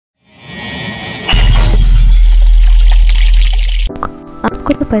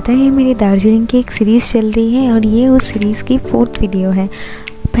को पता है मेरी दार्जिलिंग की एक सीरीज़ चल रही है और ये उस सीरीज़ की 4th वीडियो है।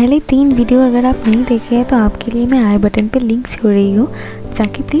 पहले 3 वीडियो अगर आप नहीं देखे हैं तो आपके लिए मैं आई बटन पे लिंक छोड़ रही हूँ,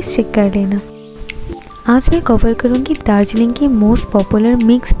 जाके प्लीज़ चेक कर लेना। आज मैं कवर करूँगी दार्जिलिंग के most popular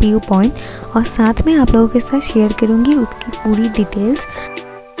mix view point और साथ में आप लोगों के साथ शेयर करूँगी उसकी पूरी डिटेल्स।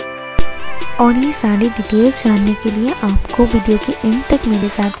 और ये सारी डिटेल्स जानने के लिए आपको वीडियो के एंड तक मेरे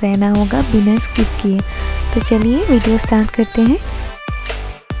साथ रहना होगा बिना स्किप किए। तो चलिए वीडियो स्टार्ट करते हैं।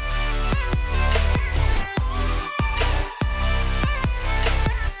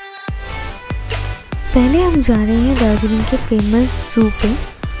 पहले हम जा रहे हैं दार्जिलिंग के फेमस ज़ू पे।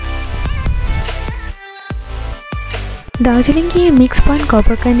 दार्जिलिंग की ये मिक्स पॉइंट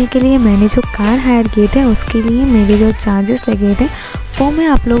कवर करने के लिए मैंने जो कार हायर किए थे उसके लिए मेरे जो चार्जेस लगे थे वो मैं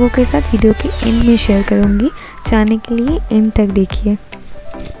आप लोगों के साथ वीडियो के एंड में शेयर करूँगी। जानने के लिए एंड तक देखिए।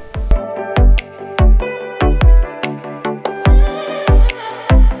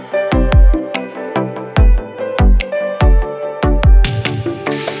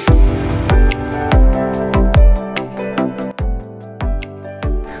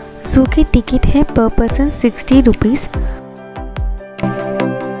 ज़ू की टिकट है पर person 60 rupees.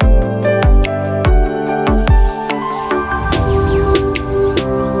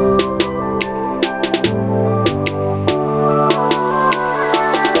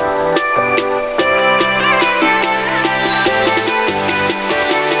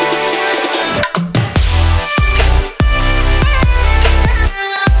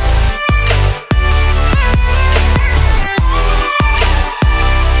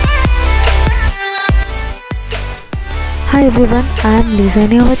 Hi everyone, I am Lisa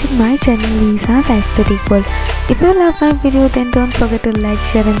and you are watching my channel Lisa's Aesthetic World. If you love my video then don't forget to like,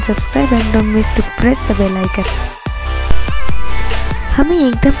 share and subscribe and don't miss to press the bell icon. हमें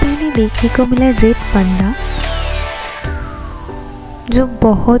एकदम पहले देखने को मिला red panda जो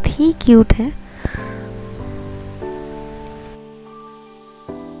बहुत ही cute है।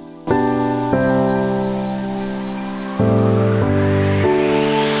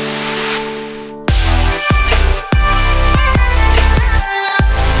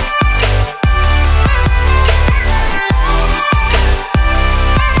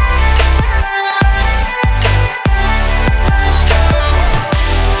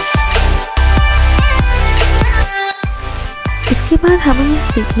 इसके बाद हमें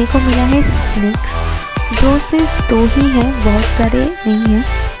यहाँ देखने को मिला है स्नेक्स जो सिर्फ 2 ही है, बहुत सारे नहीं है।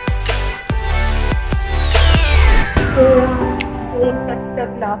 Don't touch the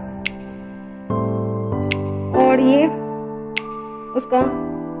glass। और ये उसका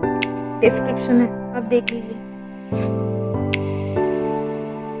डिस्क्रिप्शन है, आप देख लीजिए।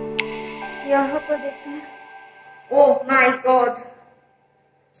 यहाँ पर देखते हैं। Oh my God,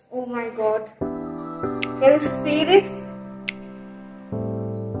 oh my God, can you see this?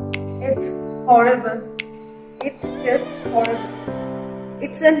 It's horrible. It's just horrible.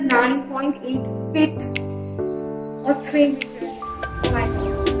 It's a 9.8 feet or 3 meters. My God.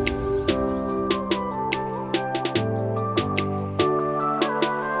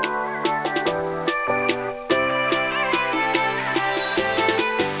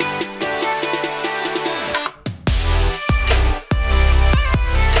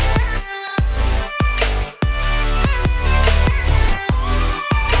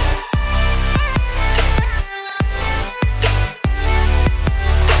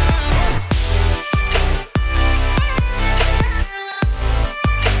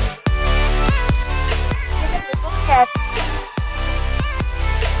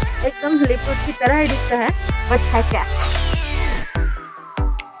 एकदम लिक्विड की तरह ही दिखता है, बट है कैट।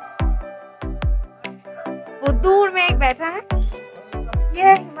 वो दूर में एक बैठा है, ये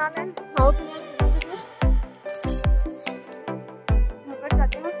है हिमालयन साउथ में। यहाँ पर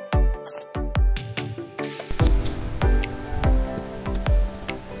जाते हैं।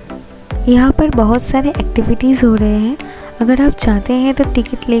 यहाँ पर बहुत सारे एक्टिविटीज़ हो रहे हैं। अगर आप चाहते हैं तो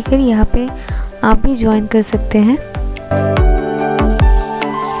टिकट लेकर यहाँ पे आप भी ज्वाइन कर सकते हैं।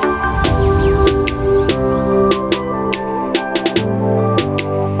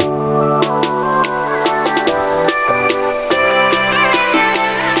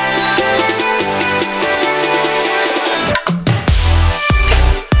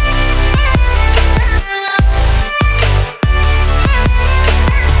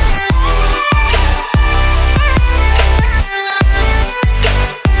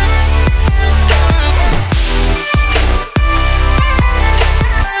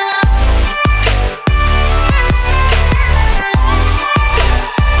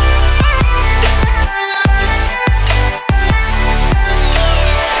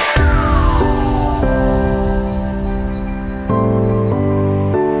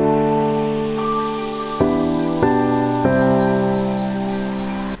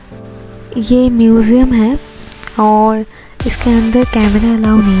 ये म्यूज़ियम है और इसके अंदर कैमरा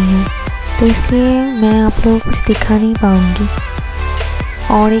अलाउ नहीं है, तो इसलिए मैं आप लोगों को कुछ दिखा नहीं पाऊँगी।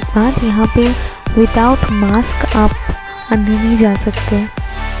 और एक बात, यहाँ पे विदाउट मास्क आप अंदर नहीं जा सकते,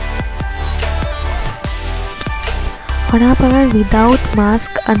 और आप अगर विदाउट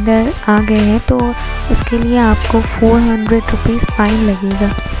मास्क अंदर आ गए हैं तो उसके लिए आपको 400 रुपीज़ फ़ाइन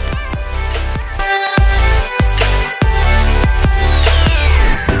लगेगा।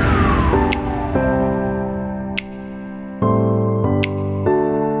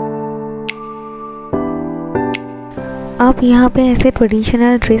 आप यहाँ पे ऐसे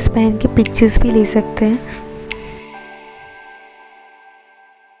ट्रेडिशनल ड्रेस पहन के पिक्चर्स भी ले सकते हैं।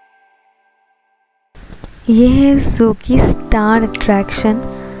 ये है ज़ू की star attraction,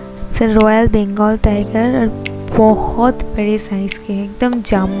 royal Bengal tiger, और बहुत बड़े साइज़ के हैं, एकदम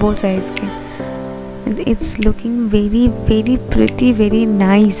जंबो साइज़ के। It's looking very very pretty, very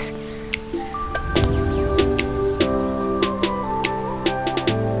nice.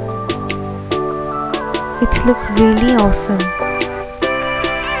 It's look really awesome.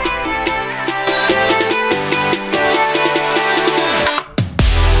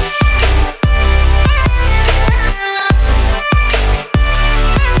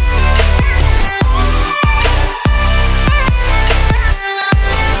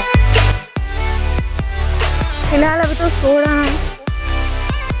 फिलहाल अभी तो सो रहा है,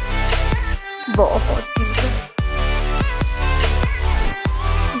 बहुत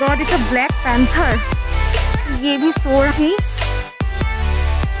God, it's a black panther. ये भी सो रही।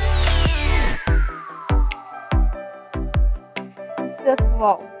 Just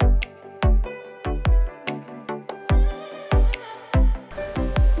wow.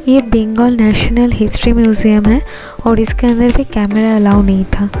 ये बंगाल नेशनल हिस्ट्री म्यूज़ियम है और इसके अंदर भी कैमरा अलाउ नहीं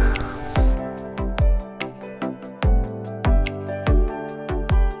था।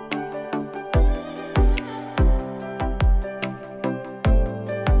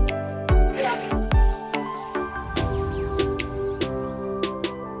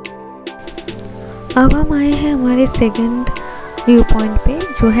 अब हम आए हैं हमारे सेकंड व्यू पॉइंट पे,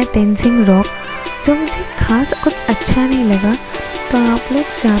 जो है तेंजिंग रॉक, जो मुझे खास कुछ अच्छा नहीं लगा, तो आप लोग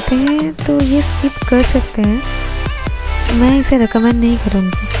चाहते हैं तो ये स्किप कर सकते हैं, मैं इसे रिकमेंड नहीं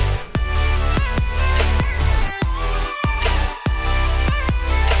करूँगी।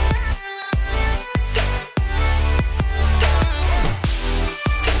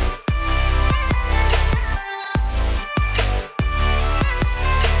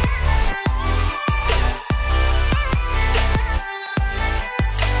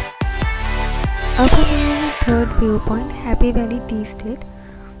 अब हम हैं third view point, happy valley T state.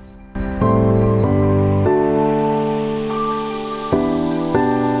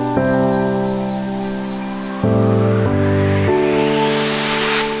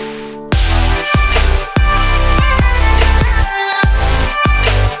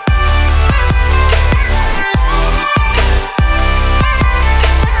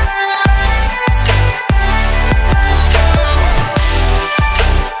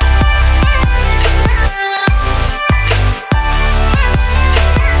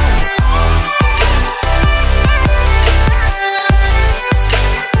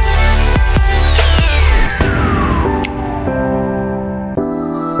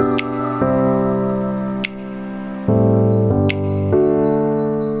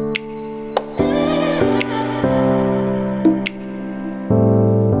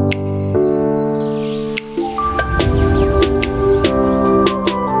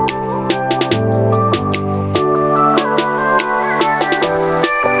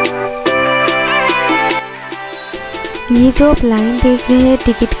 ये जो आप लाइन देख रहे हैं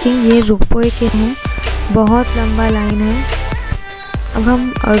टिकट की, ये रोपवे के हैं, बहुत लंबा लाइन है। अब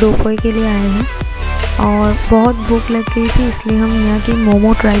हम रोपवे के लिए आए हैं और बहुत भूख लग गई थी, इसलिए हम यहाँ की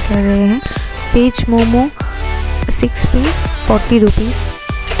मोमो ट्राई कर रहे हैं। Veg momo 6 piece 40 rupees.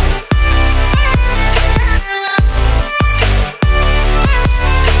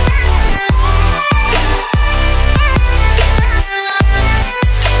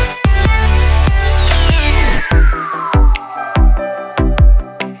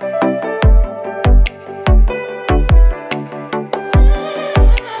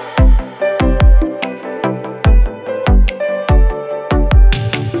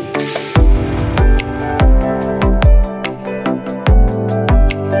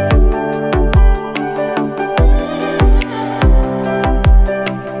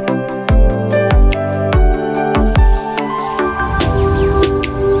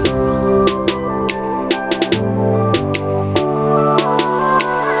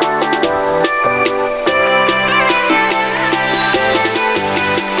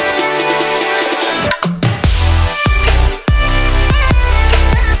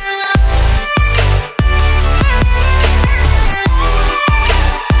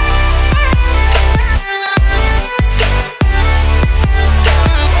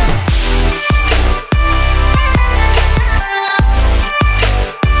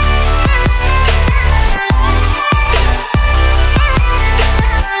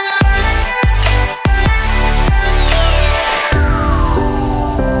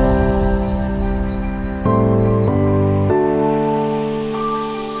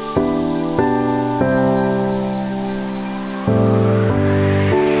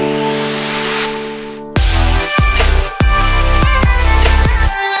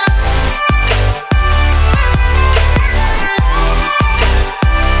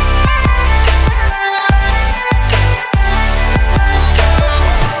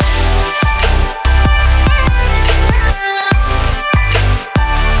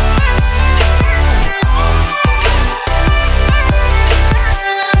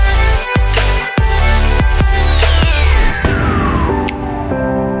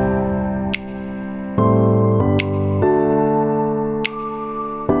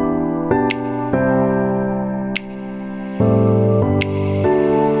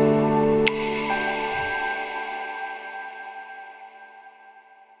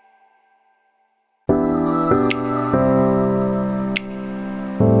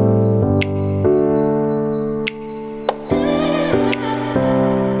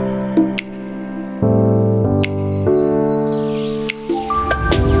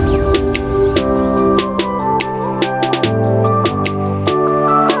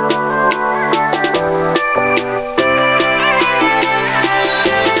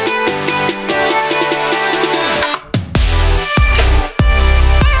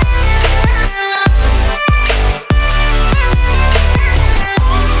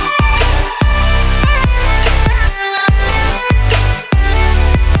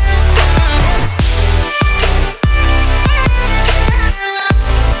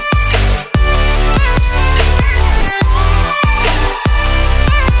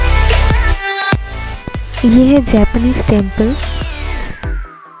 है जापानीज टेम्पल।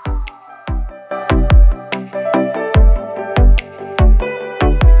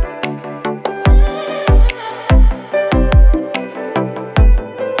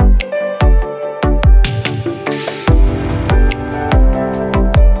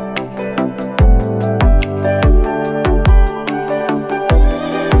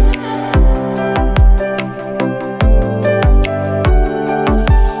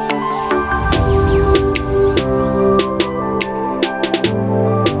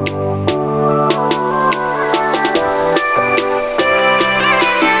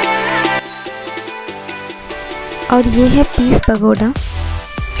 और ये है पीस पगोडा।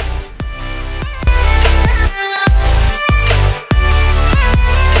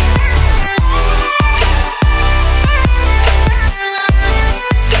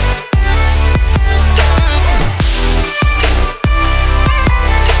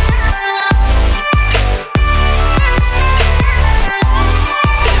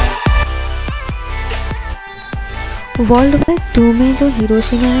 वर्ल्ड वॉर 2 में जो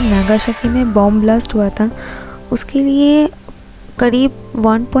हिरोशिमा और नागासाकी में बॉम्ब ब्लास्ट हुआ था, उसके लिए करीब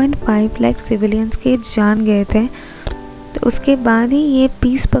 1.5 लाख सिविलियंस के जान गए थे। तो उसके बाद ही ये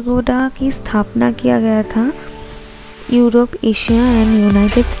पीस पगोडा की स्थापना किया गया था Europe, Asia and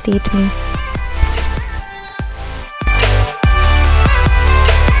United state में।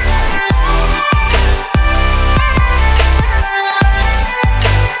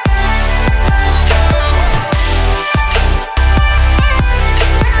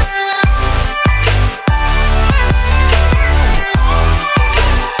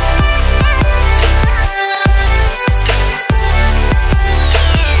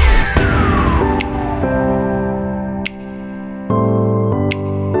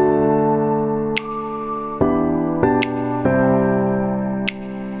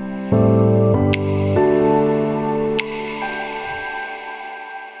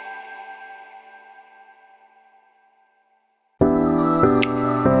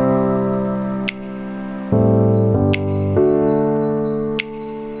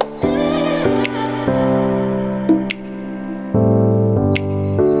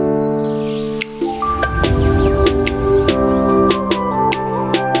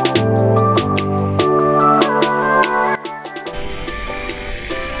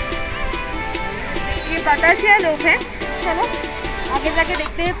 बतासिया लोग हैं। चलो आगे जाके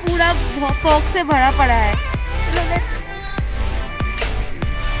देखते हैं, पूरा फॉग से भरा पड़ा है। चलो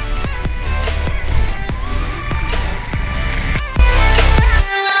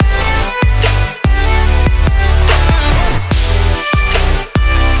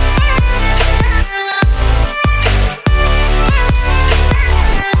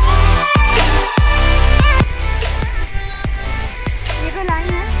ये तो लाइन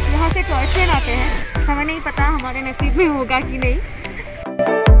है, यहाँ से टॉय ट्रेन आते हैं। हमें नहीं पता हमारे नसीब में होगा कि नहीं।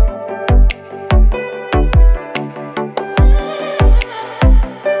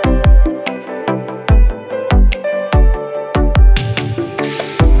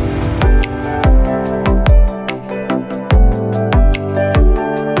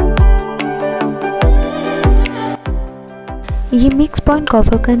 ये मिक्स पॉइंट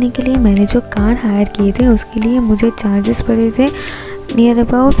कवर करने के लिए मैंने जो कार हायर किए थे, उसके लिए मुझे चार्जेस पड़े थे नियर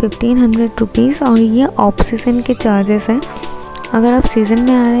अबाउट 1500 रुपीज़। और ये ऑफ सीज़न के चार्जेस हैं। अगर आप सीज़न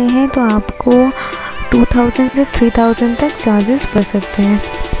में आ रहे हैं तो आपको 2000 से 3000 तक चार्जेस पड़ सकते हैं।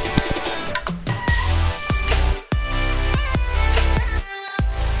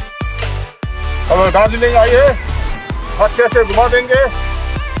 अब दार्जिलिंग आइए, अच्छे से घुमा देंगे,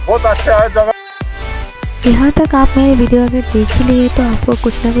 बहुत अच्छा है जगह। यहाँ तक आप मेरे वीडियो अगर देख ही लिए तो आपको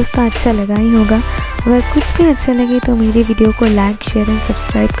कुछ ना कुछ तो अच्छा लगा ही होगा। अगर कुछ भी अच्छा लगे तो मेरी वीडियो को लाइक, शेयर एंड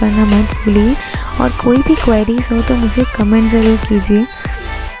सब्सक्राइब करना मत भूलिए। और कोई भी क्वेरीज हो तो मुझे कमेंट ज़रूर कीजिए।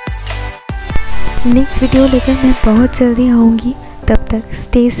 नेक्स्ट वीडियो लेकर मैं बहुत जल्दी आऊँगी। तब तक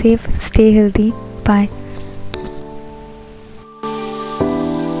stay safe, stay healthy, bye.